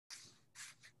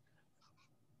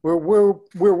We're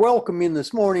welcoming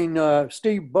this morning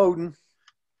Steve Boden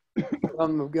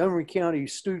from Montgomery County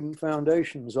Student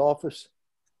Foundation's office.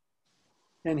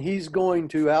 And he's going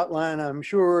to outline, I'm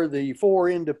sure, the four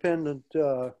independent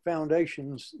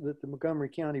foundations that the Montgomery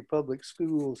County Public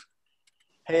Schools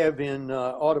have in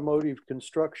automotive,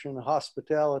 construction,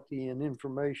 hospitality, and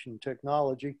information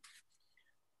technology.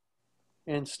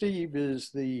 And Steve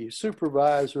is the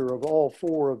supervisor of all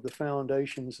four of the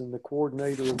foundations and the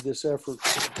coordinator of this effort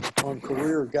on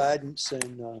career guidance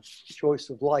and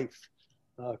choice of life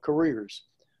careers.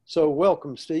 So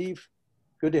welcome, Steve.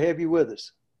 Good to have you with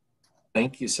us.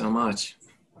 Thank you so much.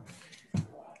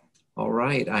 All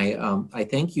right, I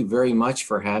thank you very much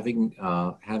for having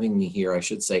me here. I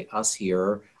should say us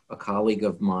here. A colleague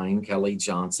of mine, Kelly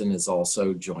Johnson, is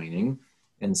also joining.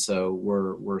 And so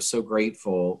we're so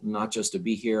grateful not just to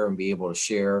be here and be able to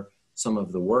share some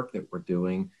of the work that we're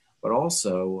doing, but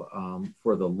also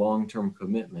for the long-term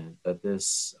commitment that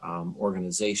this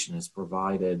organization has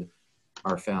provided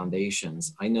our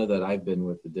foundations. I know that I've been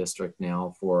with the district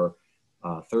now for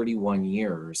 31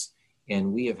 years,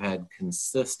 and we have had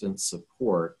consistent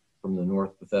support from the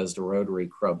North Bethesda Rotary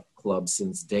Club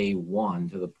since day one,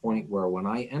 to the point where when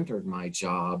I entered my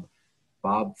job,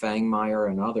 Bob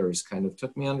Fangmeyer and others kind of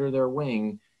took me under their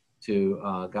wing to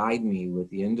guide me with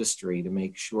the industry to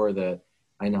make sure that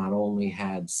I not only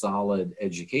had solid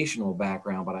educational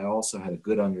background, but I also had a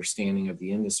good understanding of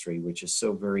the industry, which is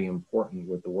so very important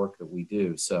with the work that we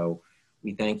do. So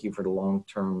we thank you for the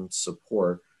long-term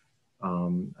support.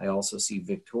 I also see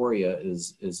Victoria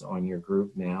is on your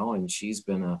group now, and she's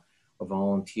been a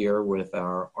volunteer with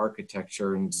our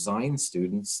architecture and design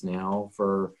students now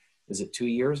for, is it 2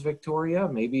 years, Victoria?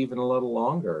 Maybe even a little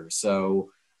longer. So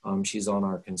she's on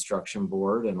our construction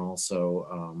board and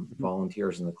also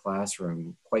volunteers in the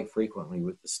classroom quite frequently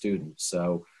with the students.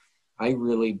 So I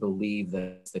really believe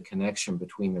that the connection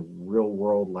between the real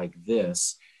world like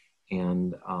this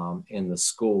and the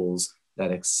schools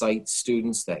that excite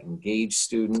students, that engage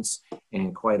students,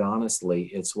 and quite honestly,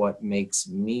 it's what makes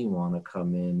me want to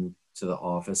come in to the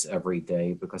office every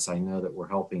day, because I know that we're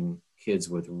helping kids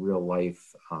with real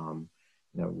life,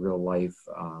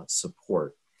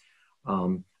 support.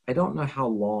 I don't know how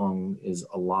long is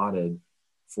allotted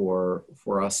for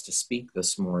us to speak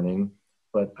this morning,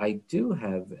 but I do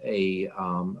have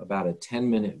about a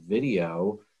 10-minute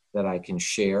video that I can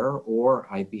share, or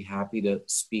I'd be happy to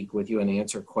speak with you and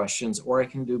answer questions, or I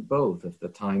can do both if the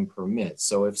time permits.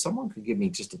 So if someone could give me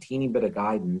just a teeny bit of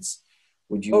guidance,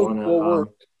 would you want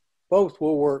to? Both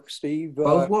will work, Steve.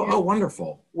 Both will? Oh,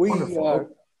 wonderful. Wonderful.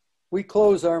 We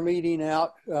close our meeting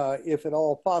out, if at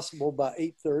all possible, by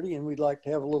 8:30, and we'd like to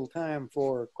have a little time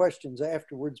for questions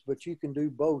afterwards, but you can do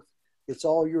both. It's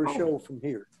all your show from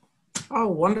here. Oh,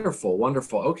 wonderful,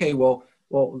 wonderful. Okay, well,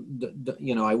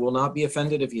 I will not be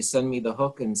offended if you send me the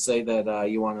hook and say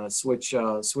that you want to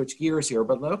switch gears here,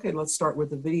 but okay, let's start with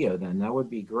the video then. That would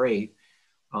be great.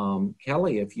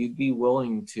 Kelly, if you'd be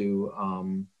willing to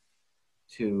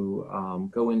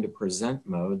go into present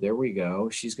mode. There we go.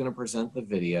 She's going to present the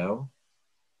video.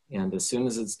 And as soon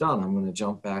as it's done, I'm going to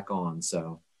jump back on.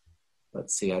 So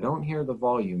let's see. I don't hear the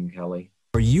volume, Kelly.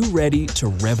 Are you ready to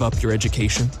rev up your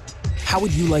education? How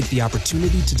would you like the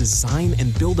opportunity to design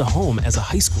and build a home as a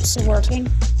high school student?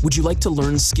 Would you like to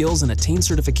learn skills and attain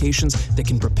certifications that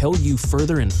can propel you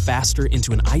further and faster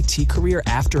into an IT career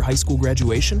after high school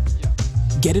graduation?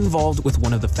 Get involved with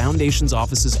one of the Foundation's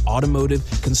office's automotive,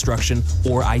 construction,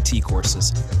 or IT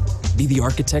courses. Be the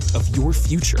architect of your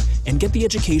future and get the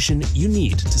education you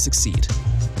need to succeed.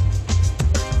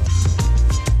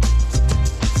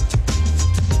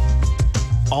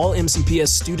 All MCPS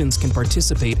students can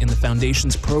participate in the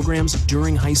Foundation's programs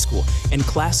during high school, and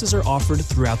classes are offered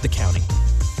throughout the county.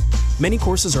 Many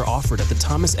courses are offered at the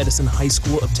Thomas Edison High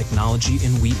School of Technology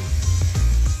in Wheaton.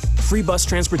 Free bus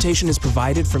transportation is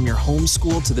provided from your home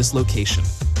school to this location.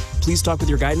 Please talk with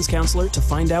your guidance counselor to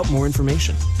find out more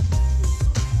information.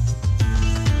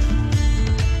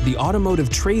 The Automotive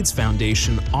Trades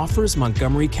Foundation offers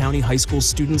Montgomery County High School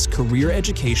students career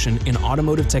education in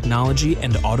automotive technology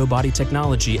and auto body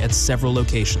technology at several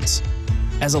locations.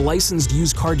 As a licensed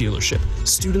used car dealership,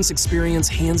 students experience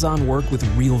hands-on work with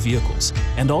real vehicles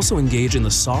and also engage in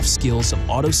the soft skills of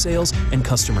auto sales and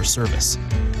customer service.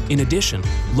 In addition,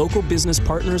 local business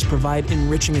partners provide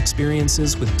enriching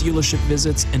experiences with dealership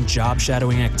visits and job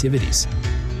shadowing activities.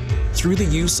 Through the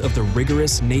use of the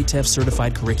rigorous NATEF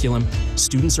certified curriculum,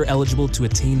 students are eligible to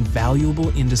attain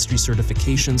valuable industry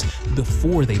certifications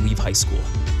before they leave high school.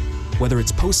 Whether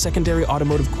it's post-secondary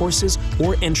automotive courses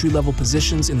or entry-level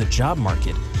positions in the job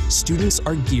market, students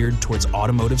are geared towards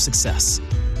automotive success.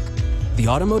 The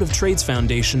Automotive Trades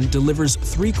Foundation delivers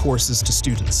 3 courses to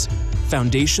students: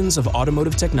 Foundations of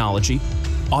Automotive Technology,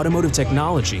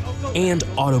 and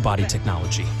Auto Body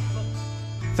Technology.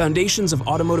 Foundations of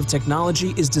Automotive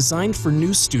Technology is designed for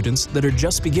new students that are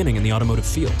just beginning in the automotive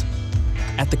field.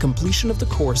 At the completion of the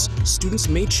course, students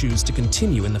may choose to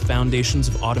continue in the Foundations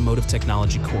of Automotive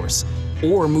Technology course,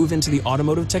 or move into the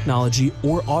Automotive Technology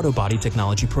or Auto Body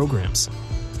Technology programs.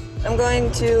 I'm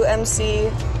going to MC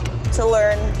to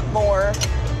learn more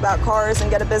about cars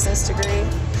and get a business degree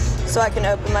so I can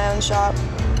open my own shop.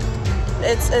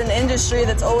 It's an industry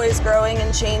that's always growing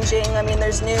and changing. I mean,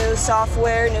 there's new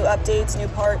software, new updates, new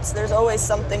parts. There's always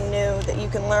something new that you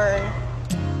can learn.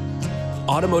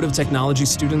 Automotive technology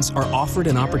students are offered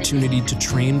an opportunity to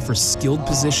train for skilled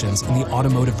positions in the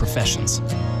automotive professions.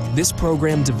 This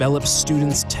program develops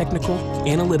students' technical,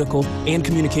 analytical, and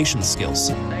communication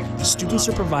skills. Students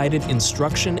are provided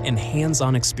instruction and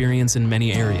hands-on experience in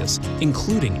many areas,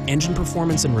 including engine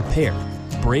performance and repair,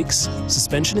 brakes,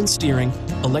 suspension and steering,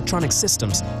 electronic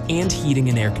systems, and heating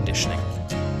and air conditioning.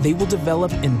 They will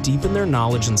develop and deepen their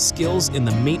knowledge and skills in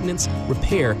the maintenance,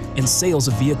 repair, and sales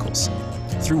of vehicles.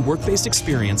 Through work-based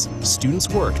experience, students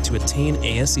work to attain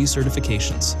ASE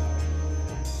certifications.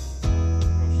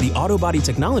 The Auto Body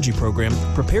Technology program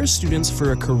prepares students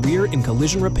for a career in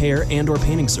collision repair and/or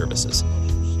painting services.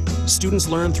 Students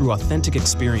learn through authentic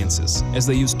experiences as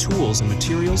they use tools and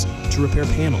materials to repair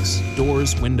panels,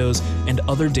 doors, windows, and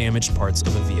other damaged parts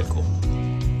of a vehicle.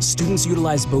 Students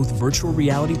utilize both virtual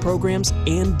reality programs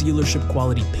and dealership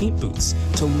quality paint booths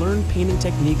to learn painting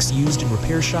techniques used in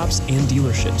repair shops and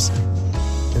dealerships.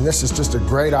 And this is just a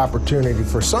great opportunity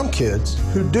for some kids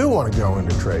who do want to go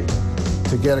into trade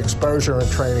to get exposure and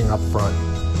training up front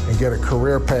and get a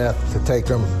career path to take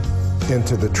them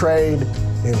into the trade,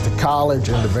 into college,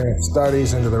 into advanced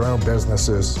studies, into their own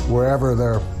businesses, wherever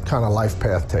their kind of life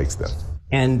path takes them.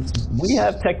 And we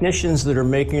have technicians that are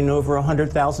making over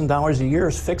 $100,000 a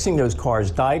year fixing those cars,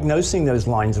 diagnosing those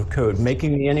lines of code,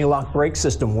 making the anti-lock brake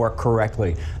system work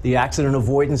correctly, the accident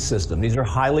avoidance system. These are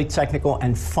highly technical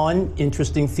and fun,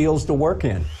 interesting fields to work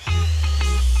in.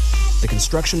 The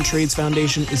Construction Trades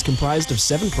Foundation is comprised of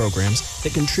 7 programs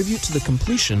that contribute to the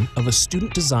completion of a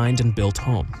student-designed and built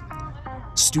home.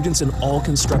 Students in all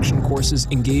construction courses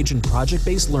engage in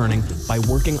project-based learning by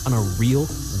working on a real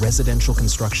residential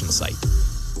construction site.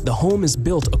 The home is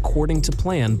built according to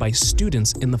plan by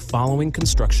students in the following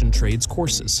construction trades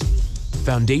courses.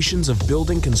 Foundations of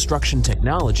Building Construction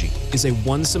Technology is a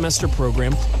 1-semester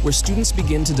program where students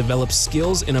begin to develop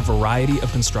skills in a variety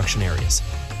of construction areas.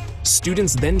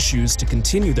 Students then choose to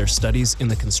continue their studies in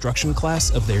the construction class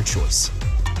of their choice.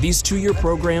 These 2-year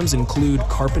programs include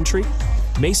carpentry,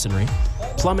 masonry,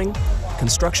 plumbing,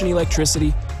 construction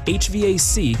electricity,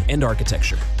 HVAC, and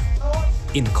architecture.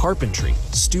 In carpentry,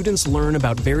 students learn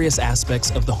about various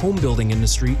aspects of the home building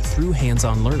industry through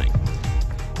hands-on learning.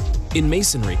 In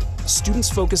masonry, students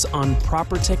focus on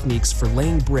proper techniques for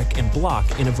laying brick and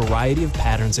block in a variety of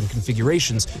patterns and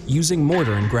configurations using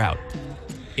mortar and grout.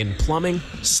 In plumbing,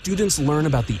 students learn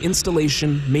about the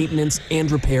installation, maintenance, and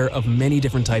repair of many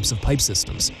different types of pipe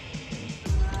systems.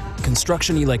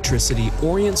 Construction electricity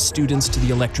orients students to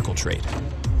the electrical trade.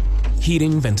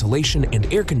 Heating, ventilation,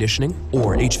 and air conditioning,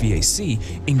 or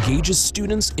HVAC, engages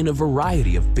students in a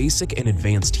variety of basic and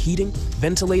advanced heating,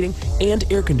 ventilating,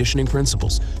 and air conditioning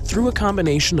principles through a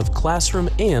combination of classroom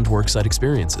and worksite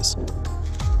experiences.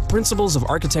 Principles of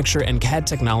Architecture and CAD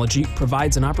Technology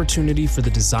provides an opportunity for the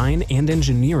design and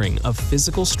engineering of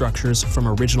physical structures from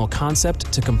original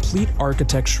concept to complete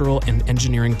architectural and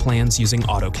engineering plans using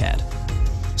AutoCAD.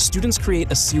 Students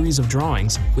create a series of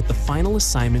drawings, with the final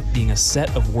assignment being a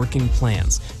set of working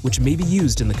plans, which may be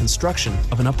used in the construction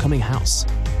of an upcoming house.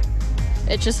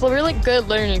 It's just a really good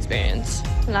learning experience.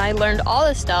 And I learned all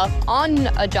this stuff on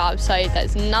a job site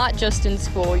that's not just in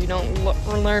school. You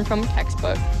don't learn from a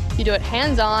textbook. You do it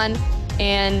hands-on,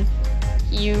 and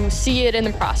you see it in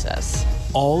the process.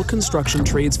 All Construction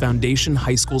Trades Foundation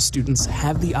high school students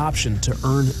have the option to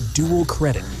earn dual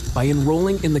credit by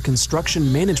enrolling in the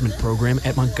Construction Management program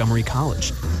at Montgomery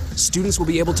College. Students will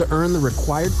be able to earn the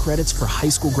required credits for high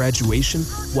school graduation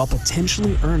while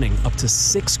potentially earning up to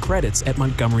 6 credits at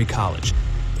Montgomery College.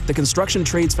 The Construction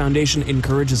Trades Foundation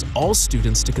encourages all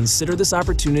students to consider this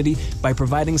opportunity by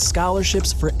providing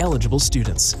scholarships for eligible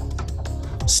students.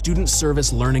 Student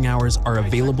service learning hours are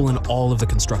available in all of the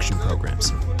construction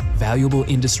programs. Valuable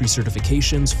industry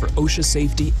certifications for OSHA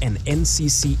safety and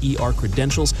NCCER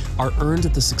credentials are earned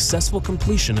at the successful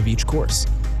completion of each course.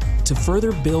 To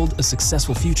further build a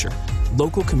successful future,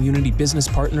 local community business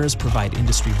partners provide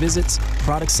industry visits,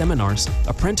 product seminars,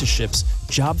 apprenticeships,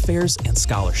 job fairs, and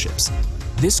scholarships.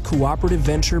 This cooperative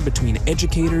venture between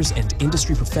educators and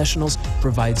industry professionals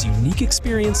provides unique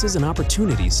experiences and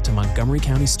opportunities to Montgomery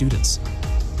County students.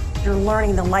 You're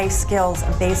learning the life skills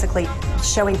of basically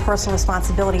showing personal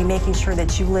responsibility, making sure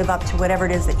that you live up to whatever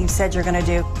it is that you said you're going to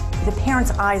do. The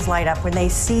parents' eyes light up when they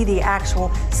see the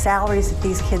actual salaries that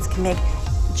these kids can make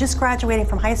just graduating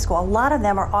from high school. A lot of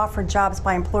them are offered jobs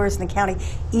by employers in the county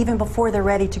even before they're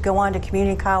ready to go on to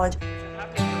community college.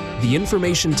 The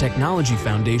Information Technology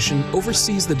Foundation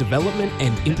oversees the development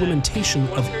and implementation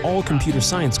of all computer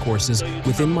science courses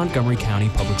within Montgomery County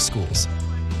Public Schools.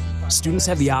 Students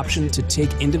have the option to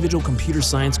take individual computer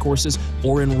science courses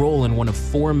or enroll in one of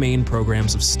 4 main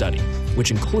programs of study,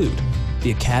 which include the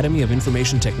Academy of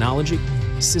Information Technology,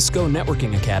 Cisco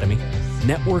Networking Academy,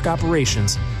 Network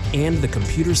Operations, and the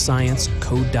Computer Science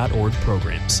Code.org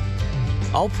programs.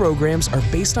 All programs are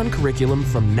based on curriculum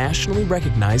from nationally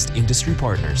recognized industry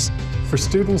partners. For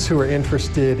students who are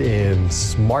interested in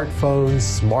smartphones,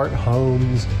 smart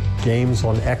homes, games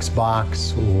on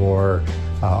Xbox or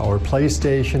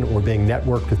PlayStation, or being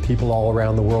networked with people all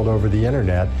around the world over the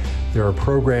internet, there are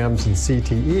programs in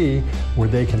CTE where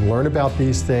they can learn about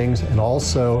these things and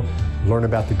also learn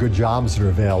about the good jobs that are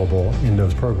available in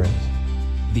those programs.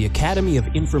 The Academy of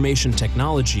Information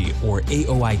Technology, or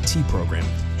AOIT program,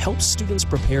 helps students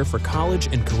prepare for college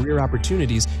and career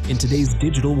opportunities in today's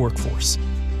digital workforce.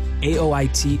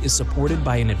 AOIT is supported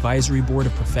by an advisory board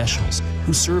of professionals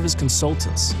who serve as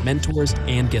consultants, mentors,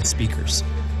 and guest speakers.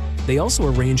 They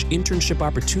also arrange internship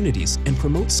opportunities and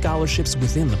promote scholarships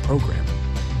within the program.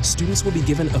 Students will be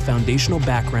given a foundational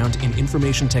background in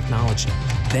information technology,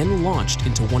 then launched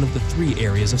into one of the 3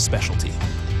 areas of specialty.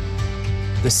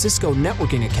 The Cisco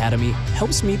Networking Academy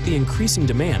helps meet the increasing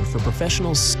demand for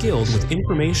professionals skilled with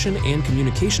information and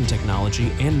communication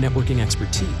technology and networking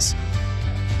expertise.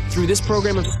 Through this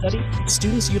program of study,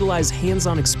 students utilize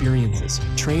hands-on experiences,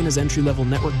 train as entry-level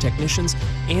network technicians,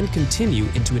 and continue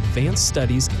into advanced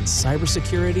studies in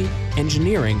cybersecurity,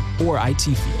 engineering, or IT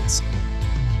fields.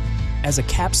 As a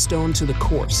capstone to the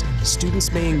course,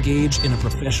 students may engage in a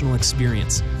professional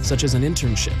experience, such as an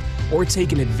internship, or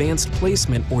take an advanced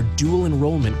placement or dual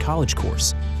enrollment college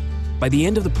course. By the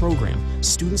end of the program,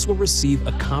 students will receive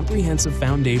a comprehensive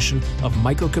foundation of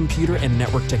microcomputer and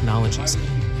network technologies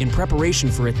in preparation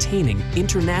for attaining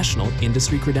international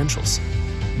industry credentials.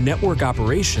 Network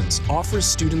Operations offers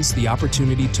students the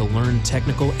opportunity to learn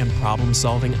technical and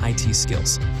problem-solving IT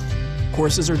skills.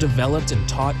 Courses are developed and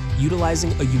taught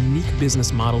utilizing a unique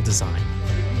business model design.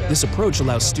 This approach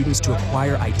allows students to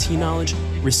acquire IT knowledge,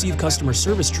 receive customer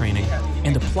service training,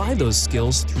 and apply those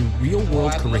skills through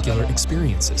real-world curricular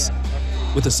experiences.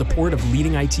 With the support of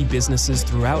leading IT businesses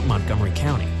throughout Montgomery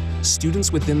County,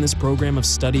 students within this program of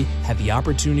study have the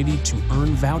opportunity to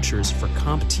earn vouchers for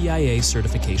CompTIA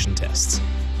certification tests.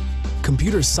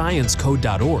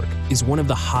 ComputerScienceCode.org is one of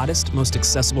the hottest, most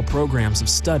accessible programs of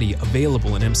study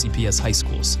available in MCPS high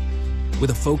schools. With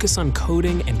a focus on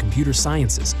coding and computer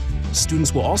sciences,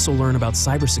 students will also learn about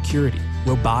cybersecurity,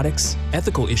 robotics,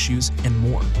 ethical issues, and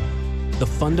more. The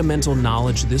fundamental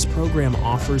knowledge this program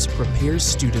offers prepares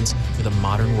students for the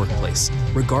modern workplace,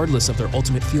 regardless of their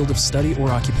ultimate field of study or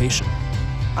occupation.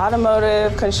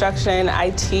 Automotive, construction,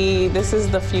 IT, this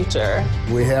is the future.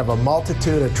 We have a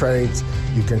multitude of trades.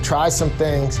 You can try some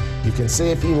things. You can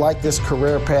see if you like this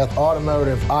career path: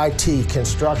 automotive, IT,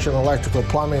 construction, electrical,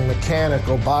 plumbing,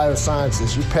 mechanical,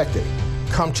 biosciences. You picked it.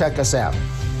 Come check us out.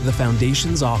 The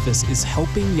Foundation's office is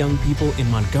helping young people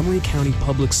in Montgomery County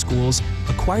Public Schools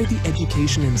acquire the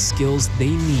education and skills they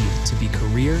need to be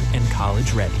career and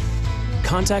college ready.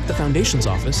 Contact the Foundation's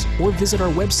office or visit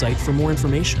our website for more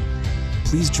information.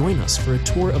 Please join us for a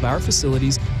tour of our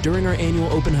facilities during our annual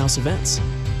open house events.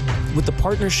 With the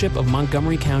partnership of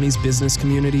Montgomery County's business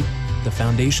community, the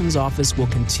Foundation's office will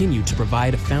continue to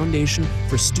provide a foundation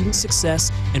for student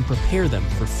success and prepare them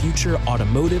for future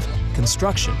automotive,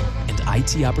 construction, and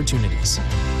IT opportunities.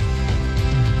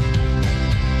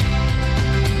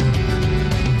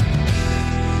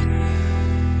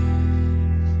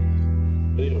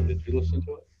 Did you listen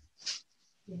to it?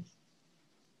 Yes.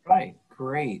 Right,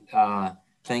 great.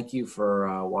 Thank you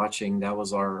for watching. That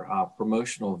was our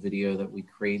promotional video that we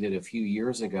created a few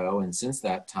years ago. And since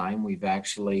that time, we've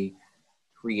actually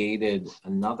created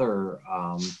another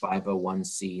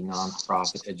 501c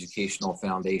nonprofit educational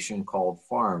foundation called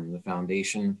FARM, the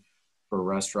Foundation for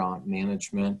Restaurant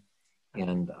Management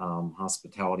and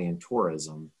Hospitality and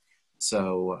Tourism.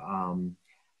 So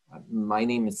my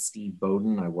name is Steve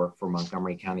Boden. I work for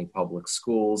Montgomery County Public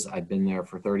Schools. I've been there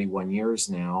for 31 years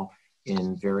now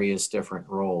in various different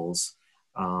roles.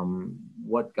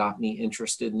 What got me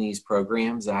interested in these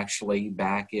programs, actually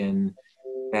back in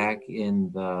back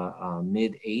in the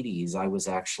mid 80s, I was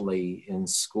actually in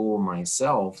school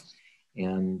myself,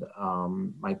 and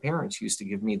my parents used to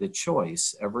give me the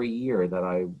choice every year that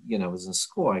I was in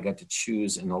school. I got to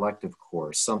choose an elective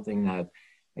course, something that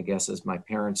I guess as my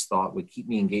parents thought would keep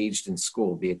me engaged in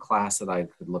school, be a class that I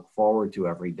could look forward to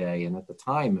every day. And at the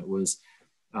time it was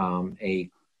a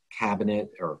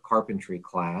cabinet or carpentry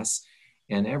class.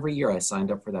 And every year I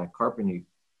signed up for that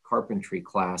carpentry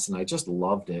class, and I just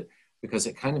loved it because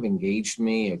it kind of engaged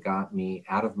me. It got me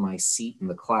out of my seat in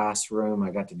the classroom.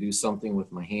 I got to do something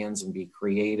with my hands and be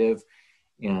creative.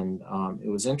 And it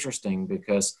was interesting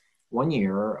because one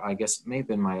year, I guess it may have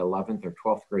been my 11th or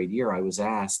 12th grade year, I was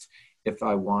asked if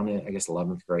I wanted, I guess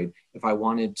 11th grade, if I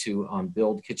wanted to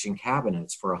build kitchen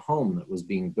cabinets for a home that was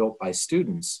being built by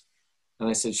students. And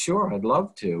I said, sure, I'd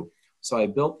love to. So I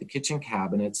built the kitchen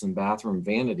cabinets and bathroom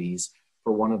vanities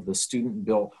for one of the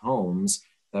student-built homes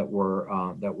that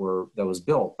was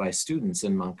built by students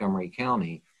in Montgomery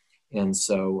County. And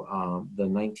so the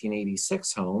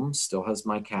 1986 home still has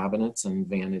my cabinets and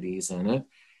vanities in it.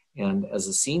 And as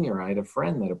a senior, I had a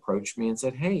friend that approached me and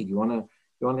said, hey, do you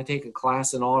want to take a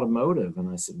class in automotive? And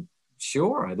I said,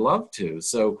 sure, I'd love to.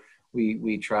 So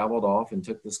we traveled off and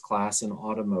took this class in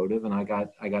automotive, and I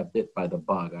got bit by the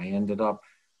bug. I ended up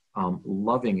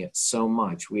loving it so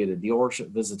much. We had a dealership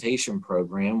visitation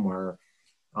program where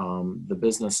the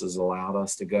businesses allowed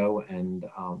us to go and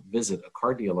visit a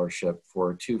car dealership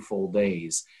for 2 full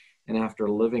days. And after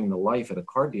living the life at a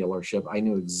car dealership, I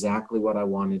knew exactly what I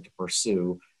wanted to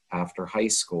pursue after high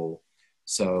school.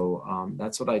 So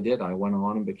that's what I did. I went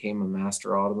on and became a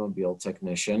master automobile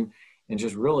technician and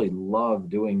just really loved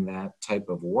doing that type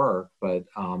of work. But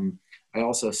I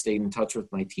also stayed in touch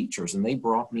with my teachers, and they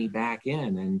brought me back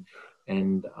in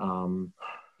and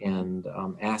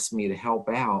asked me to help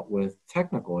out with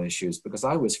technical issues because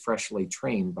I was freshly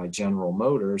trained by General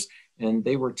Motors, and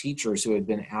they were teachers who had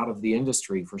been out of the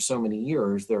industry for so many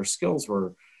years. Their skills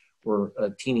were a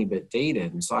teeny bit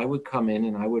dated. And so I would come in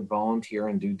and I would volunteer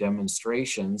and do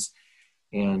demonstrations.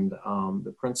 And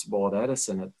the principal at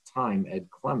Edison at the time, Ed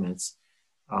Clements,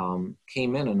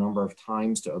 came in a number of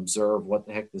times to observe what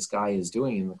the heck this guy is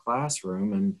doing in the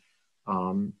classroom.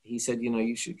 And he said,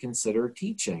 you should consider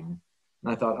teaching.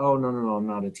 And I thought, oh, no, I'm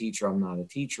not a teacher. I'm not a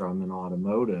teacher. I'm in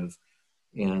automotive.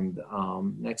 And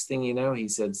next thing you know, he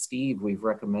said, Steve, we've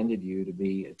recommended you to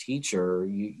be a teacher.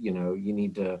 You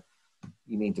need to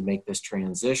make this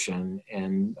transition.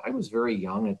 And I was very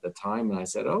young at the time. And I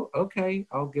said, oh, okay,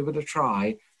 I'll give it a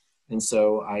try. And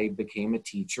so I became a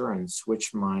teacher and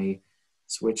switched my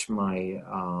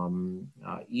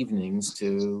evenings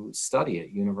to study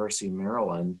at University of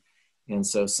Maryland. And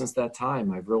so since that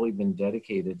time, I've really been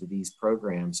dedicated to these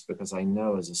programs because I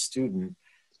know as a student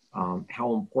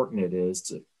how important it is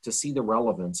to see the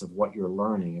relevance of what you're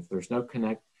learning. If there's no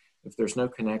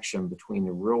connection between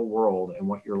the real world and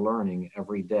what you're learning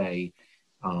every day,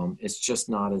 it's just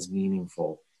not as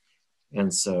meaningful.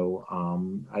 And so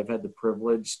I've had the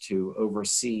privilege to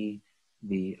oversee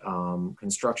the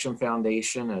Construction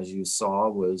Foundation, as you saw,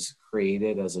 was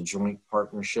created as a joint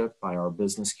partnership by our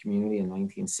business community in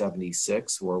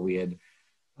 1976, where we had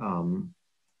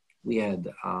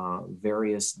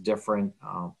various different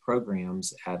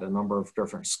programs at a number of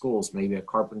different schools, maybe a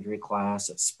carpentry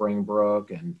class at Springbrook,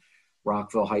 and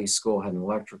Rockville High School had an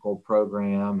electrical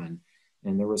program,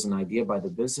 and there was an idea by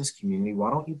the business community, why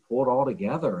don't you pull it all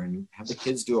together and have the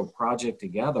kids do a project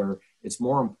together? It's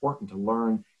more important to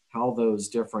learn how those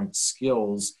different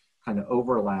skills kind of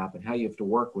overlap and how you have to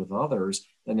work with others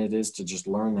than it is to just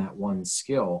learn that one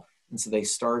skill. And so they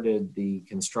started the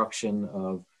construction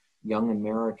of Young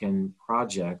American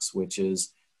Projects, which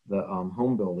is the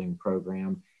home building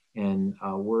program. And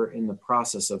we're in the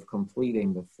process of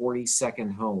completing the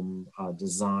 42nd home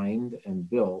designed and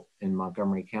built in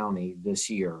Montgomery County this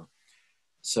year.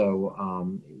 So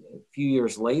a few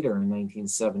years later, in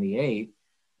 1978,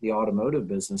 the automotive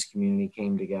business community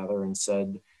came together and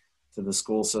said to the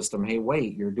school system, hey,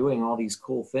 wait, you're doing all these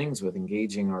cool things with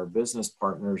engaging our business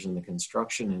partners in the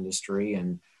construction industry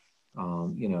and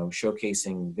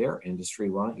showcasing their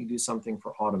industry. Why don't you do something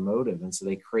for automotive? And so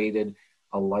they created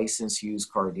a licensed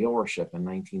used car dealership in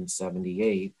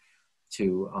 1978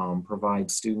 to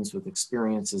provide students with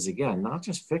experiences, again, not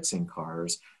just fixing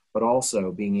cars, but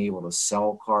also being able to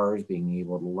sell cars, being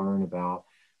able to learn about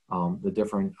the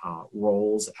different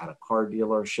roles at a car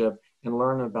dealership and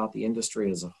learn about the industry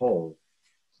as a whole.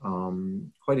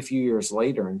 Quite a few years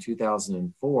later, in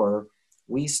 2004,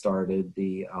 we started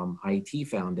the IT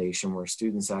Foundation, where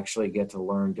students actually get to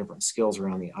learn different skills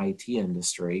around the IT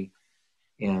industry.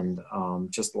 And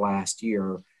just last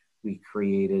year, we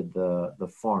created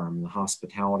the farm, the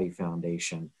Hospitality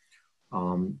Foundation.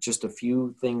 Just a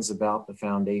few things about the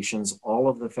foundations. All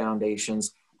of the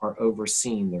foundations are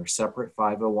overseen. They're separate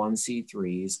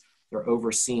 501c3s. They're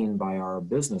overseen by our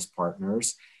business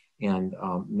partners. And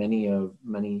many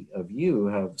of you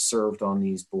have served on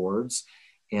these boards.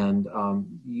 And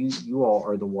you all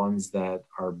are the ones that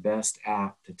are best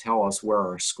apt to tell us where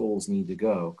our schools need to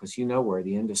go, because you know where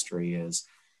the industry is.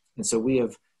 And so we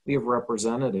have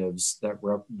representatives that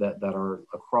are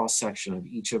a cross section of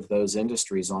each of those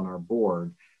industries on our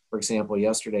board. For example,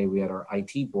 yesterday we had our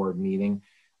IT board meeting.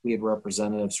 We had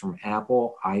representatives from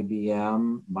Apple,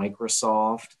 IBM,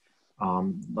 Microsoft,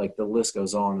 like the list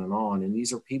goes on. And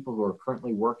these are people who are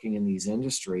currently working in these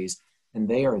industries, and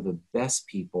they are the best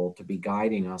people to be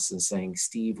guiding us and saying,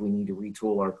 Steve, we need to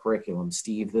retool our curriculum.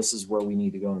 Steve, this is where we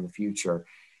need to go in the future.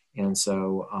 And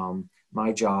so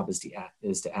my job is to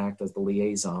act as the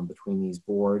liaison between these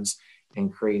boards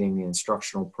and creating the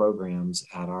instructional programs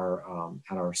at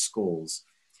our schools.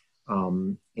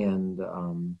 And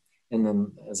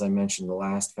then, as I mentioned, the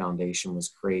last foundation was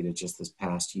created just this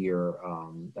past year.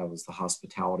 That was the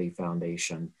Hospitality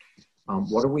Foundation.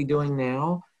 What are we doing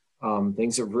now?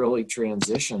 Things have really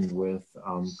transitioned with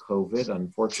COVID.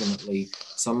 Unfortunately,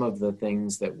 some of the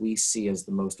things that we see as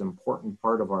the most important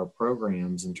part of our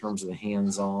programs in terms of the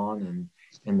hands-on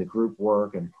and the group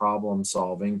work and problem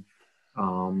solving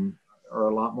are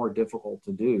a lot more difficult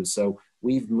to do. So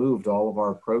we've moved all of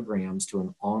our programs to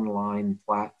an online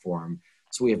platform.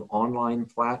 So we have online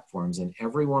platforms, and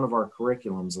every one of our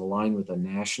curriculums aligned with a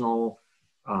national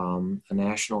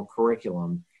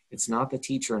curriculum. It's not the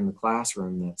teacher in the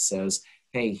classroom that says,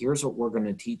 hey, here's what we're going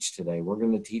to teach today. We're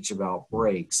going to teach about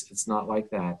brakes. It's not like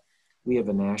that. We have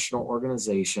a national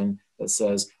organization that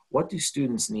says, what do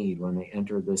students need when they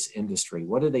enter this industry?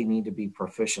 What do they need to be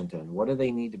proficient in? What do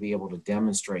they need to be able to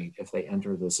demonstrate if they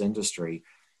enter this industry?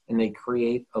 And they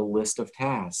create a list of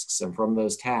tasks. And from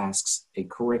those tasks, a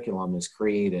curriculum is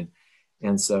created.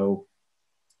 And so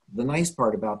the nice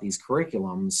part about these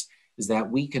curriculums is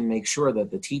that we can make sure that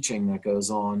the teaching that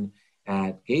goes on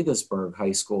at Gaithersburg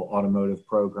High School automotive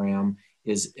program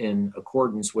is in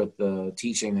accordance with the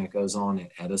teaching that goes on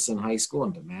at Edison High School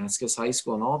and Damascus High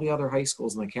School and all the other high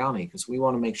schools in the county, because we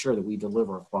want to make sure that we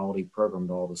deliver a quality program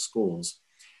to all the schools.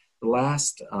 The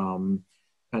last kind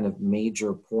of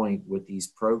major point with these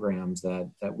programs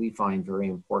that we find very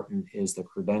important is the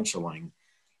credentialing.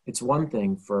 It's one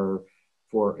thing for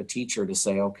a teacher to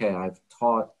say, okay, I've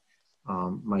taught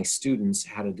my students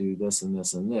how to do this and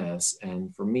this and this.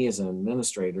 And for me as an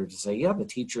administrator to say, yeah, the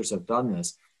teachers have done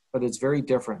this, but it's very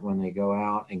different when they go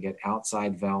out and get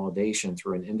outside validation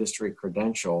through an industry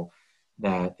credential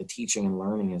that the teaching and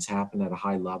learning has happened at a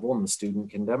high level and the student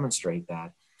can demonstrate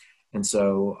that. And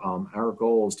so our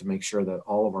goal is to make sure that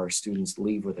all of our students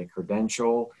leave with a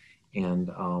credential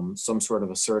and some sort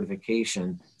of a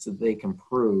certification so that they can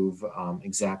prove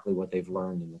exactly what they've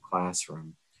learned in the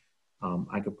classroom.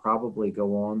 I could probably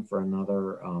go on for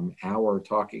another hour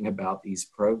talking about these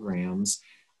programs,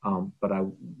 but I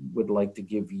would like to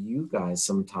give you guys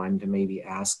some time to maybe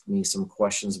ask me some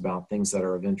questions about things that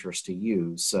are of interest to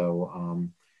you. So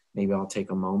maybe I'll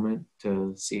take a moment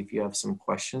to see if you have some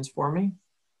questions for me.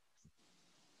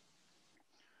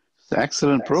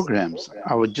 Excellent programs.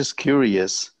 I was just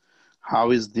curious,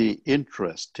 how is the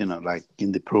interest, like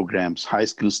in the programs, high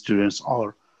school students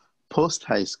or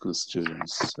post-high school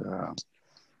students?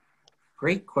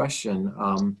 Great question.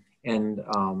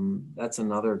 That's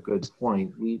another good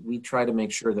point. We try to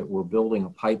make sure that we're building a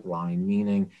pipeline,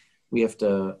 meaning we have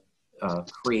to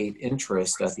create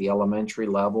interest at the elementary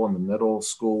level. In the middle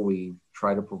school, we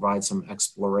try to provide some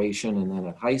exploration. And then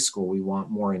at high school, we want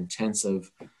more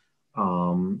intensive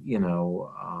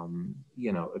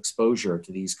exposure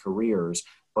to these careers.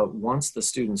 But once the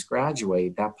students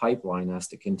graduate, that pipeline has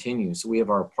to continue. So we have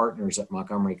our partners at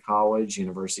Montgomery College,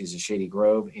 Universities of Shady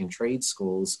Grove, and trade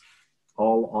schools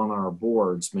all on our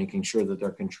boards, making sure that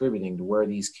they're contributing to where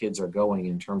these kids are going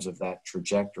in terms of that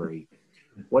trajectory.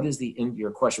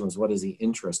 Your question was, what is the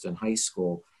interest in high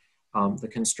school? The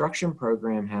construction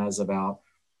program has about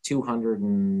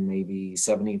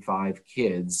 275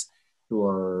 kids who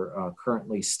are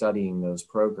currently studying those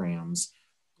programs.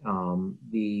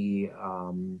 The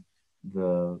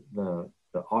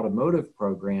automotive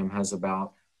program has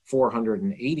about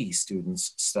 480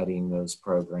 students studying those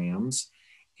programs.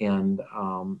 And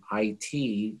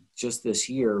IT, just this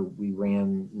year, we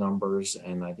ran numbers,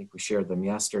 and I think we shared them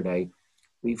yesterday.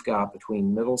 We've got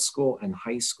between middle school and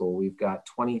high school, we've got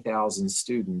 20,000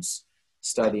 students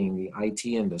studying the IT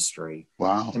industry.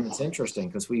 Wow. And it's interesting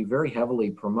because we very heavily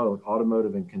promote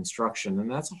automotive and construction,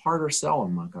 and that's a harder sell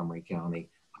in Montgomery County.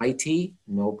 IT,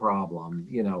 no problem.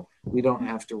 You know, we don't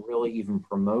have to really even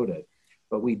promote it.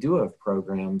 But we do have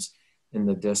programs in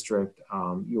the district.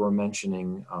 You were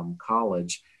mentioning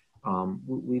college.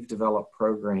 We've developed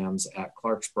programs at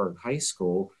Clarksburg High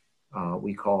School.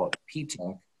 We call it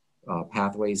PTech,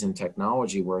 Pathways in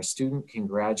Technology, where a student can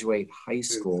graduate high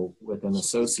school with an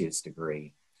associate's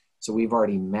degree. So we've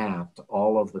already mapped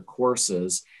all of the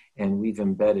courses, and we've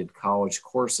embedded college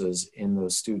courses in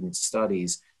those students'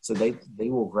 studies. So they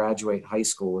will graduate high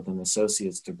school with an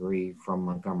associate's degree from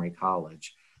Montgomery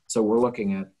College. So we're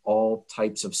looking at all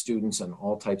types of students and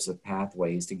all types of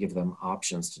pathways to give them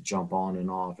options to jump on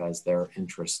and off as their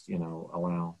interests, you know,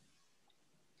 allow.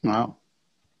 Wow,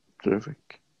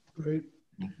 terrific. Great.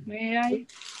 May I?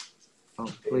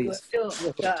 Oh, please. So,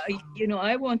 you know,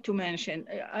 I want to mention,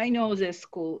 I know the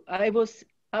school. I was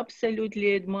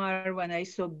absolutely admired when I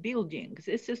saw buildings.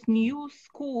 This is new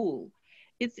school.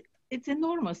 It's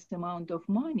enormous amount of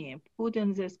money put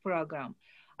in this program.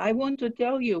 I want to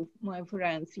tell you, my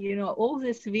friends, you know, all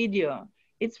this video,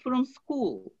 it's from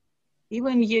school.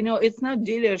 Even, you know, it's not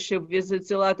dealership visits,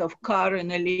 a lot of car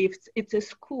and a lifts. It's a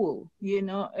school, you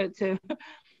know, it's a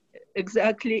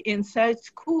exactly inside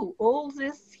school. All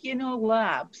this, you know,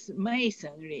 labs,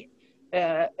 masonry,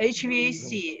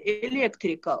 HVAC,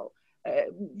 electrical,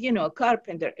 you know,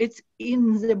 carpenter. It's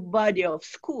in the body of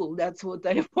school. That's what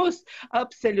I was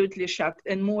absolutely shocked,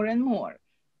 and more.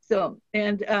 So,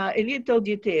 and a little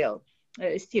detail,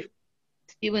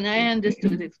 Stephen, I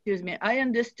understood, excuse me, I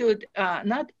understood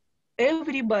not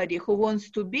everybody who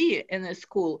wants to be in a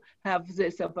school have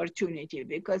this opportunity,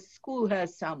 because school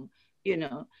has some, you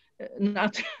know,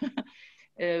 not,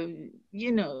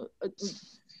 you know,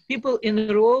 people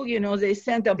enroll, you know, they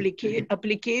send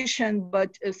application,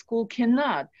 but a school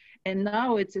cannot. And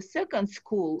now it's a second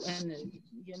school, and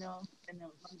you know, in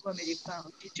Montgomery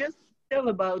County. Just tell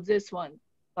about this one.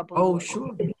 Oh,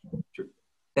 sure.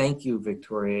 Thank you,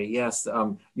 Victoria. Yes,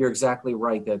 you're exactly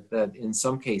right that in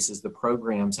some cases the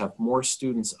programs have more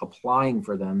students applying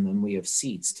for them than we have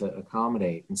seats to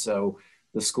accommodate. And so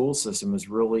the school system has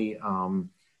really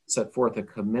set forth a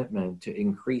commitment to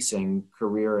increasing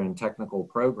career and technical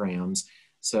programs.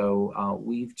 So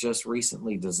we've just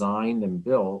recently designed and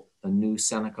built a new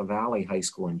Seneca Valley High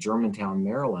School in Germantown,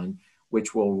 Maryland,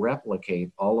 which will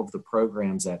replicate all of the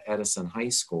programs at Edison High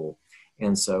School.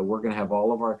 And so we're going to have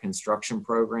all of our construction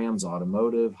programs,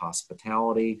 automotive,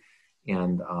 hospitality,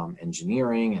 and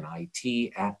engineering and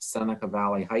IT at Seneca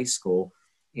Valley High School.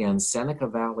 And Seneca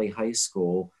Valley High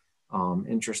School,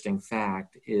 interesting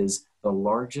fact, is the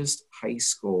largest high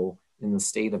school in the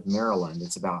state of Maryland.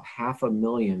 It's about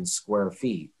 500,000 square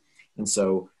feet. And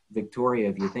so, Victoria,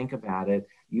 if you think about it,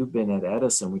 you've been at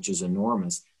Edison, which is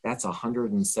enormous. That's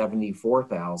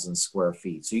 174,000 square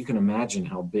feet. So you can imagine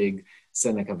how big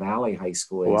Seneca Valley High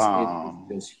School is. Wow.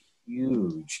 It is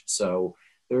huge. So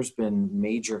there's been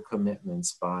major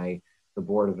commitments by the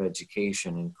Board of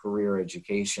Education and career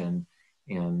education.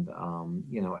 And,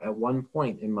 you know, at one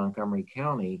point in Montgomery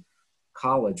County,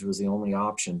 college was the only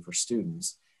option for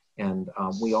students. And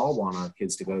we all want our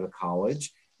kids to go to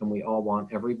college, and we all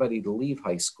want everybody to leave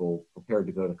high school prepared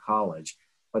to go to college.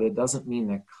 But it doesn't mean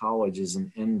that college is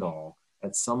an end all.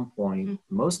 At some point,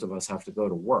 most of us have to go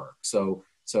to work. So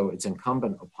it's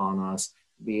incumbent upon us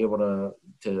to be able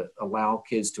to allow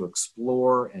kids to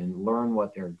explore and learn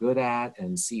what they're good at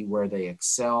and see where they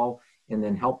excel, and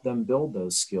then help them build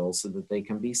those skills so that they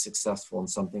can be successful in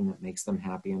something that makes them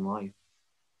happy in life.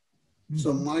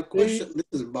 So my question,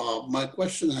 this is Bob, my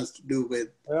question has to do with,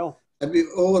 well,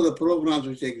 over the programs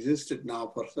which existed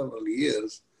now for several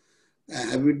years,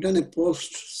 have you done a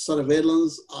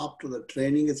post-surveillance after the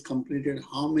training is completed?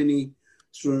 How many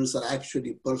students are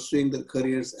actually pursuing their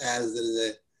careers as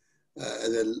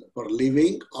for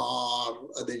living, or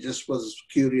they just was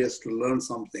curious to learn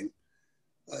something?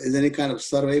 Is any kind of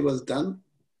survey was done?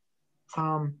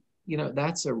 You know,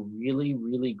 that's a really,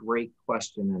 really great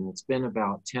question. And it's been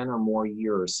about 10 or more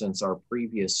years since our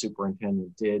previous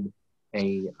superintendent did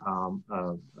a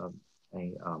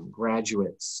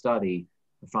graduate study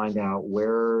to find out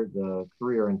where the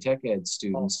career and tech ed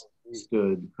students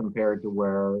stood compared to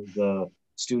where the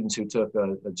students who took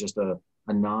just a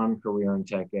non-career and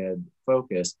tech ed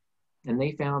focus. And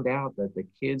they found out that the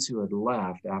kids who had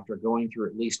left after going through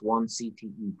at least one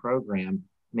CTE program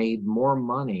made more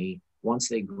money once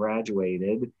they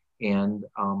graduated. And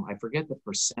I forget the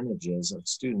percentages of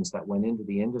students that went into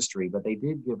the industry, but they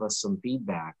did give us some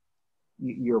feedback.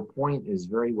 Your point is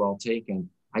very well taken.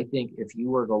 I think if you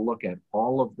were to look at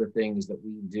all of the things that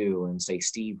we do and say,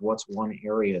 Steve, what's one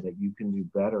area that you can do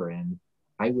better in?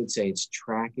 I would say it's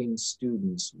tracking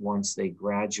students once they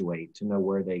graduate to know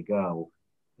where they go.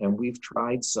 And we've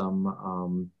tried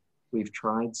some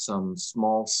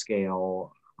small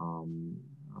scale,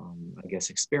 I guess,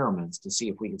 experiments to see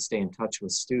if we could stay in touch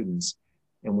with students.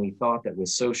 And we thought that with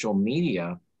social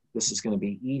media, this is going to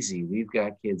be easy. We've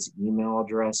got kids' email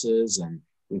addresses, and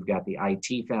we've got the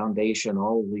IT Foundation,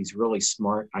 all of these really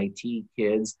smart IT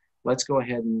kids. Let's go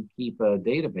ahead and keep a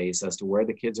database as to where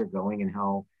the kids are going and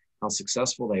how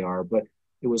successful they are. But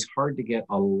it was hard to get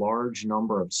a large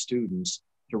number of students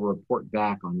to report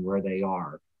back on where they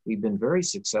are. We've been very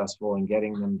successful in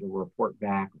getting them to report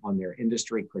back on their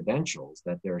industry credentials,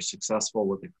 that they're successful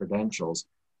with the credentials,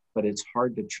 but it's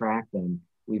hard to track them.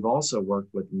 We've also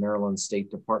worked with Maryland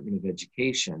State Department of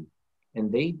Education,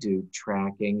 and they do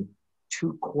tracking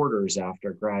 2 quarters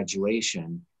after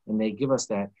graduation, and they give us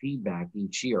that feedback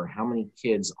each year. How many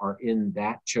kids are in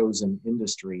that chosen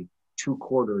industry 2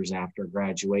 quarters after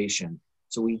graduation?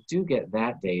 So we do get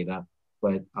that data,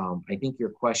 but I think your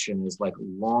question is like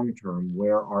long-term,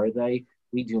 where are they?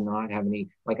 We do not have any,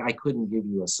 like I couldn't give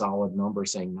you a solid number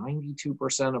saying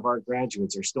 92% of our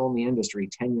graduates are still in the industry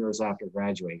 10 years after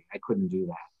graduating. I couldn't do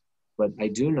that. But I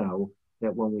do know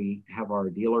that when we have our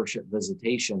dealership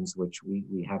visitations, which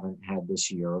we haven't had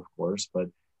this year, of course, but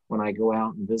when I go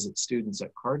out and visit students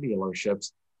at car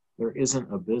dealerships, there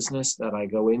isn't a business that I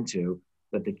go into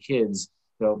that the kids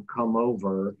don't come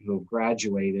over who have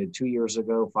graduated 2 years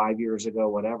ago, 5 years ago,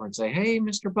 whatever, and say, hey,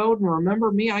 Mr. Boden,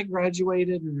 remember me? I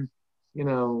graduated in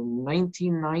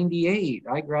 1998.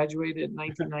 I graduated in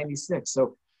 1996.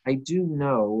 So I do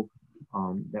know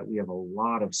that we have a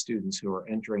lot of students who are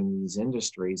entering these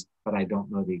industries, but I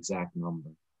don't know the exact number.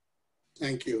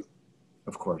 Thank you.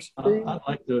 Of course. I'd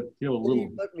like to give a little.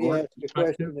 Let me ask you a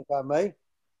question, if I may.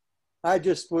 I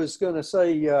just was going to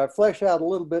say, flesh out a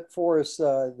little bit for us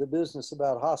the business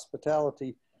about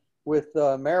hospitality with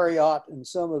Marriott and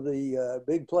some of the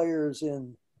big players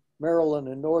in Maryland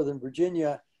and Northern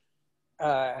Virginia.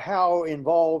 How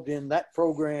involved in that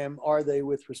program are they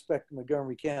with respect to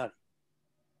Montgomery County?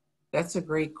 That's a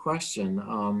great question.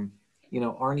 Arnie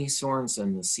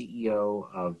Sorensen, the CEO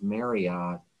of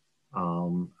Marriott,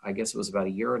 I guess it was about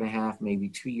 1.5 years, maybe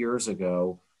 2 years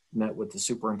ago, met with the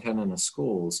superintendent of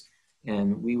schools.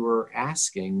 And we were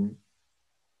asking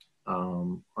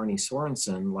Arnie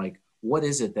Sorensen, like, what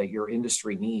is it that your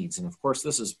industry needs? And of course,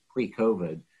 this is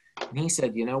pre-COVID. And he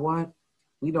said, you know what?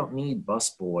 We don't need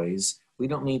busboys. We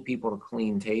don't need people to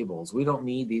clean tables. We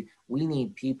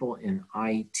need people in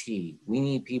IT. We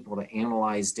need people to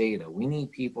analyze data. We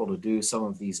need people to do some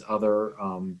of these other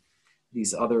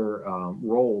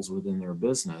roles within their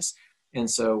business. And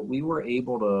so we were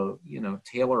able to,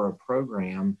 tailor a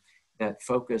program that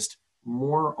focused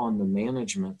more on the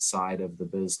management side of the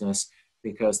business,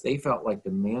 because they felt like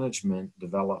the management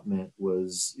development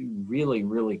was really,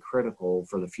 really critical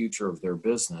for the future of their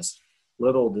business.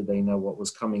 Little did they know what was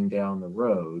coming down the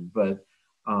road, but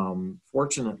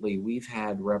fortunately, we've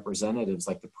had representatives,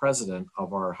 like the president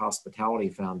of our hospitality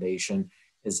foundation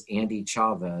is Andy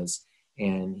Chavez,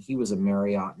 and he was a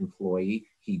Marriott employee.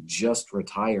 He just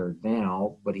retired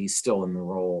now, but he's still in the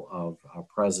role of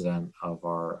president of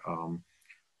our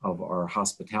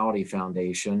hospitality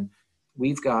foundation.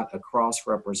 We've got a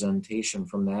cross-representation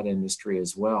from that industry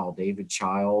as well. David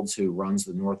Childs, who runs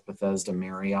the North Bethesda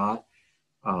Marriott.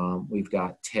 We've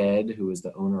got Ted, who is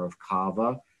the owner of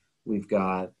Cava. We've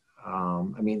got,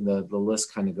 the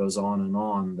list kind of goes on and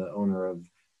on. The owner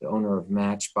of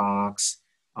Matchbox,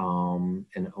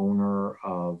 an owner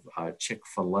of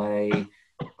Chick-fil-A,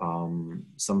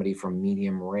 somebody from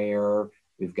Medium Rare.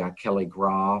 We've got Kelly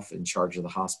Groff in charge of the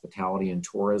Hospitality and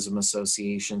Tourism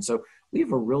Association. So we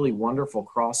have a really wonderful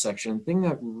cross-section.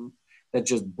 Thing that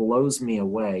just blows me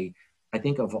away, I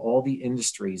think of all the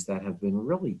industries that have been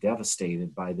really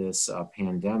devastated by this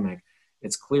pandemic,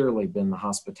 it's clearly been the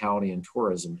hospitality and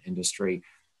tourism industry.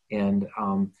 And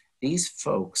these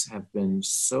folks have been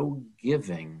so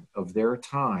giving of their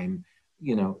time.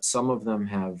 Some of them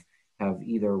have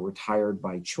either retired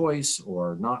by choice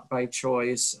or not by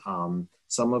choice.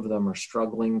 Some of them are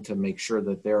struggling to make sure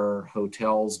that their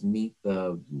hotels meet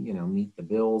the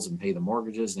bills and pay the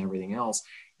mortgages and everything else.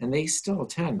 And they still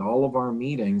attend all of our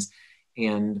meetings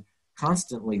and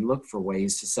constantly look for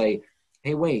ways to say,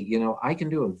 hey, wait, I can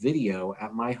do a video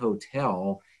at my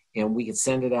hotel and we could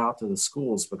send it out to the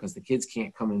schools because the kids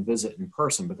can't come and visit in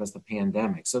person because of the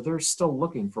pandemic. So they're still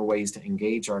looking for ways to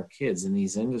engage our kids in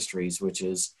these industries, which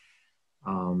is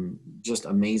just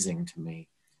amazing to me.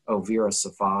 Vera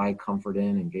Safai, Comfort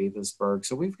Inn in Gaithersburg.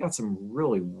 So we've got some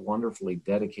really wonderfully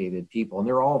dedicated people, and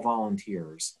they're all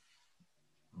volunteers.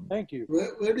 Thank you.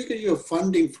 Where do you get your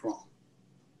funding from?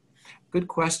 Good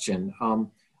question.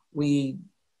 We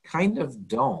kind of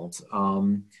don't.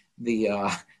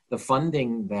 The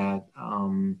funding that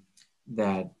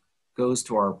goes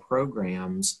to our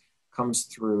programs comes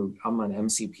through, I'm an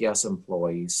MCPS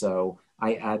employee, so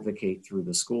I advocate through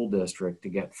the school district to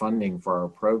get funding for our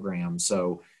program.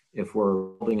 So if we're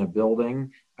building a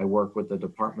building, I work with the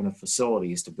Department of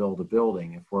Facilities to build a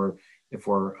building. If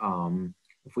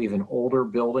we have an older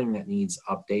building that needs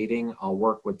updating, I'll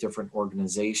work with different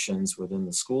organizations within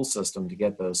the school system to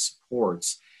get those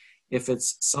supports. If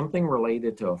it's something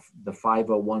related to the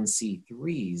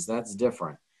 501c3s, that's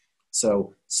different.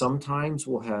 So sometimes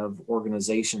we'll have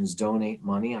organizations donate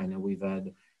money. I know we've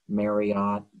had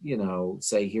Marriott,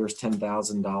 say, here's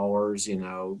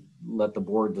 $10,000, let the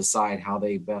board decide how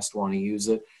they best want to use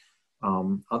it.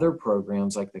 Other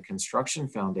programs like the Construction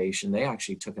Foundation, they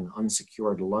actually took an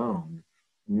unsecured loan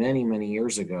many, many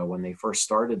years ago when they first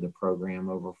started the program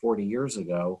over 40 years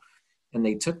ago. And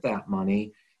they took that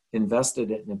money,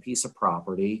 invested it in a piece of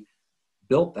property,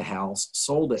 built the house,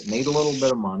 sold it, made a little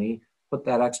bit of money, put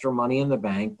that extra money in the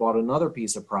bank, bought another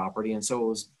piece of property. And so it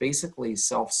was basically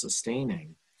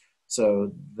self-sustaining.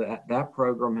 So that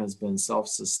program has been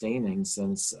self-sustaining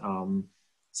since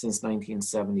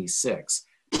 1976.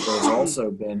 There's also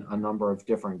been a number of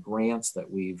different grants that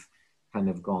we've kind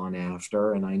of gone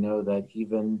after. And I know that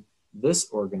even this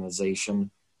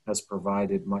organization has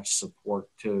provided much support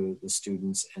to the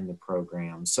students and the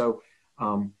program. So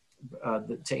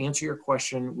to answer your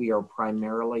question, we are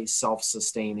primarily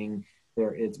self-sustaining.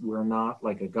 We're not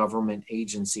like a government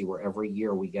agency where every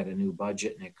year we get a new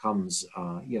budget and it comes,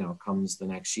 comes the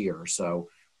next year. So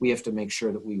we have to make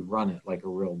sure that we run it like a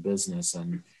real business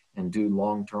and do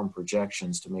long-term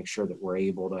projections to make sure that we're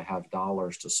able to have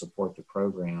dollars to support the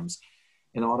programs.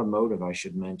 In automotive, I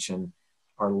should mention,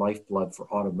 our lifeblood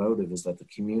for automotive is that the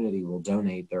community will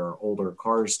donate their older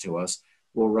cars to us.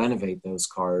 We'll renovate those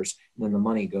cars, and then the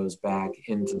money goes back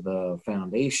into the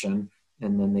foundation,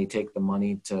 and then they take the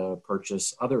money to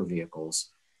purchase other vehicles.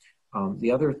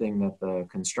 The other thing that the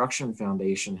Construction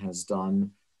Foundation has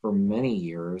done for many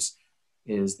years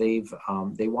is they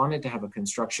wanted to have a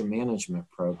construction management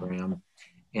program,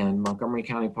 and Montgomery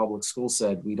County Public Schools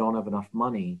said, we don't have enough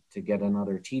money to get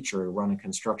another teacher to run a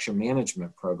construction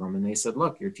management program. And they said,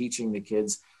 look, you're teaching the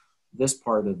kids this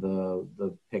part of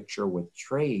the picture with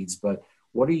trades, but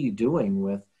what are you doing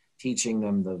with teaching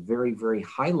them the very, very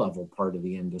high level part of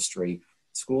the industry?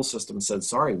 The school system said,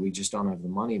 sorry, we just don't have the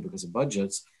money because of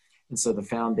budgets. And so the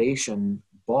foundation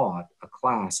bought a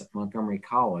class at Montgomery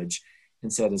College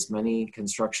and said as many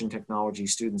construction technology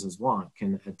students as want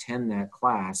can attend that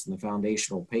class, and the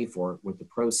foundation will pay for it with the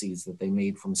proceeds that they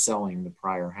made from selling the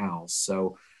prior house.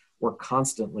 So we're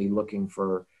constantly looking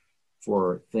for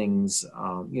things,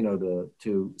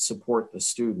 to support the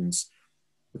students.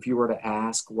 If you were to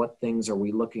ask what things are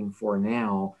we looking for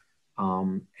now,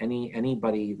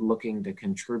 anybody looking to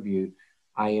contribute,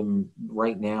 I'm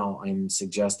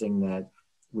suggesting that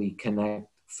we connect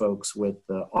folks with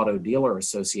the Auto Dealer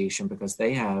Association because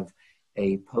they have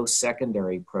a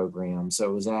post-secondary program. So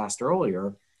it was asked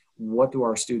earlier, what do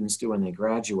our students do when they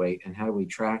graduate and how do we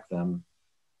track them?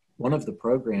 One of the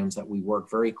programs that we work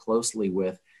very closely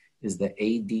with is the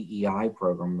ADEI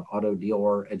program, the Auto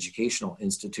Dealer Educational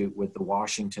Institute with the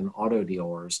Washington Auto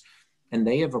Dealers. And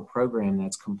they have a program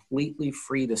that's completely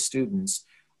free to students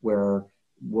where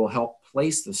we'll help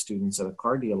place the students at a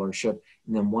car dealership.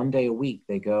 And then one day a week,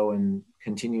 they go and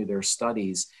continue their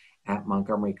studies at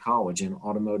Montgomery College in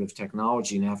automotive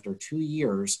technology. And after 2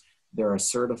 years, they're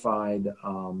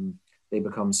they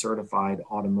become certified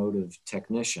automotive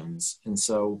technicians. And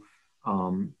so,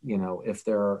 if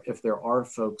there are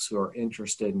folks who are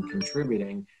interested in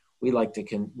contributing, we'd like to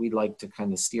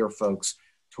kind of steer folks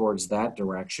towards that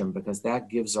direction, because that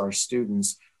gives our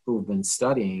students who've been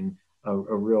studying a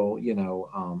real,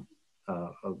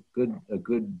 a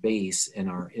good base in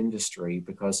our industry,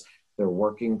 because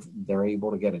they're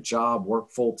able to get a job,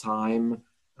 work full time,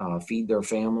 feed their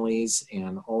families,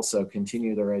 and also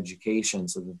continue their education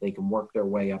so that they can work their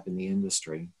way up in the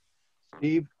industry.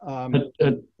 Steve,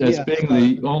 as being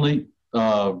the only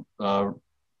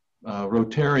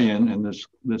Rotarian in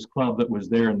this club that was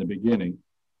there in the beginning,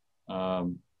 I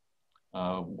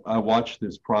watched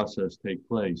this process take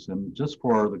place. And just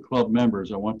for the club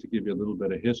members, I want to give you a little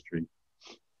bit of history.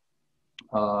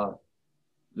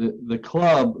 The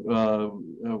club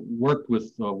worked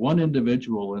with one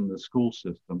individual in the school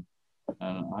system,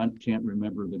 and I can't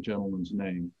remember the gentleman's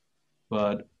name,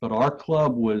 but our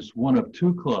club was one of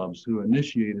two clubs who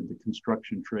initiated the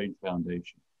Construction Trade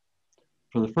Foundation.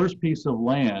 For the first piece of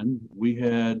land, we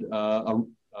had a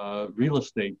real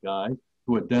estate guy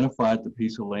who identified the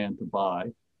piece of land to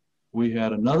buy. We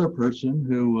had another person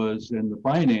who was in the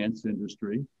finance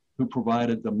industry who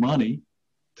provided the money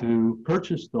to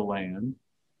purchase the land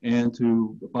and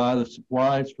to buy the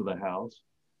supplies for the house.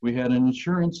 We had an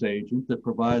insurance agent that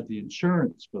provided the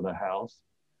insurance for the house.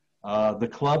 The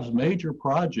club's major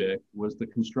project was the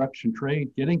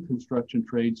getting Construction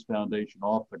Trades Foundation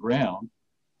off the ground.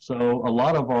 So a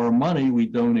lot of our money we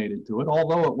donated to it,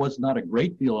 although it was not a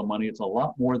great deal of money. It's a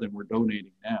lot more than we're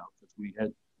donating now because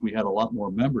we had a lot more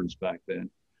members back then.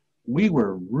 We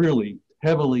were really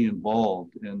heavily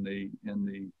involved in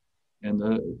the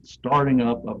starting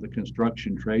up of the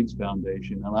Construction Trades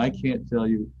Foundation, and I can't tell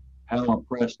you how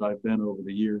impressed I've been over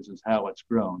the years as how it's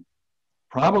grown.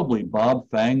 Probably Bob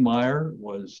Fangmeyer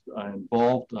was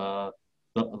involved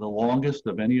the longest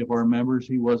of any of our members.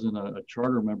 He wasn't a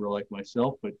charter member like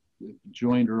myself, but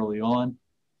joined early on.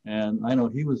 And I know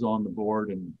he was on the board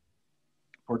and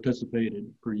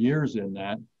participated for years in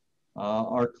that.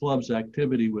 Our club's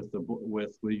activity with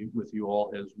you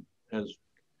all has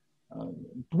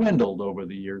dwindled over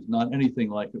the years, not anything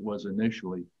like it was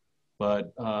initially.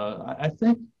 But I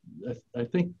think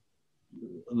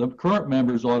the current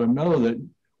members ought to know that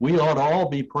we ought to all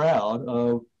be proud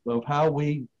of how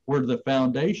we were the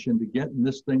foundation to getting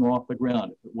this thing off the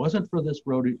ground. If it wasn't for this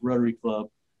Rotary Club,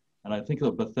 and I think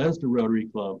the Bethesda Rotary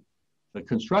Club, the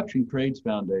Construction Trades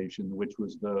Foundation, which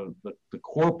was the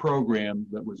core program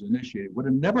that was initiated, would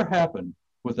have never happened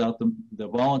without the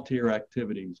volunteer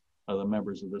activities of the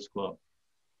members of this club.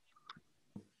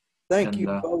 Thank you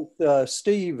both,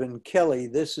 Steve and Kelly.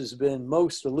 This has been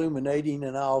most illuminating,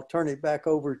 and I'll turn it back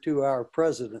over to our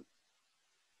president.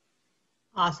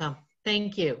 Awesome.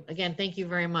 Thank you. Again, thank you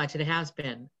very much. It has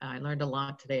been. I learned a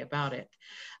lot today about it.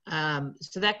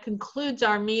 So that concludes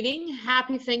our meeting.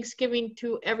 Happy Thanksgiving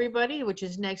to everybody, which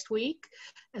is next week.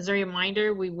 As a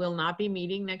reminder, we will not be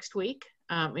meeting next week.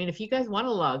 And if you guys want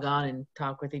to log on and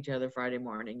talk with each other Friday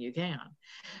morning, you can.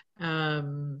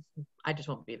 I just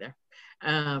won't be there.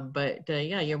 But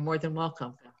yeah, you're more than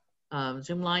welcome.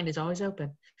 Zoom line is always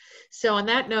open. So on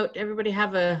that note, everybody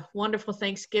have a wonderful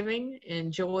Thanksgiving.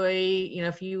 Enjoy,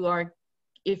 if you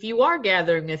are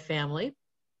gathering with family,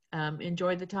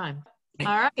 enjoy the time.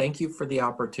 All right. Thank you for the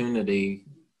opportunity.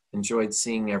 Enjoyed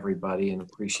seeing everybody and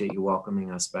appreciate you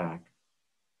welcoming us back.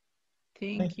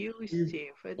 Thank you,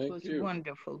 Steve. It was a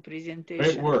wonderful presentation.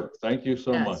 Great work. Thank you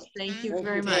so much. Thank you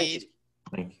very much.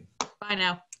 Thank you. Bye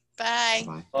now. Bye.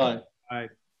 Bye. Bye. Bye.